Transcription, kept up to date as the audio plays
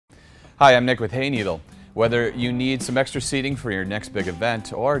Hi, I'm Nick with Hayneedle. Whether you need some extra seating for your next big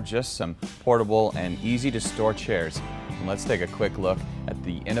event or just some portable and easy to store chairs, let's take a quick look at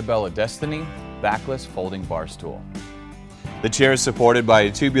the Innobella Destiny Backless Folding Bar Stool. The chair is supported by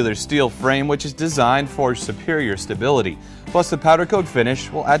a tubular steel frame which is designed for superior stability, plus the powder coat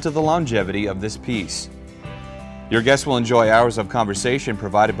finish will add to the longevity of this piece. Your guests will enjoy hours of conversation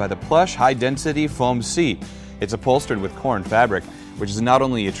provided by the plush, high-density foam seat. It's upholstered with corn fabric, which is not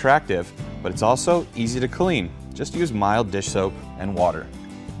only attractive, but it's also easy to clean. Just use mild dish soap and water.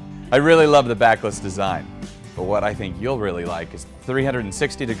 I really love the backless design, but what I think you'll really like is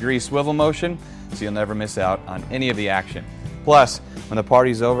 360-degree swivel motion, so you'll never miss out on any of the action. Plus, when the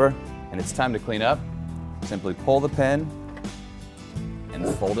party's over and it's time to clean up, simply pull the pin and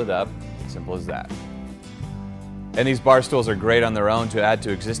fold it up. Simple as that. And these bar stools are great on their own to add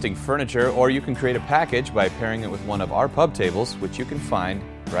to existing furniture, or you can create a package by pairing it with one of our pub tables, which you can find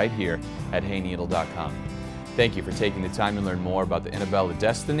right here at Hayneedle.com. Thank you for taking the time to learn more about the Innobella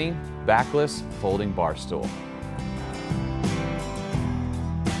Destiny Backless Folding Bar Stool.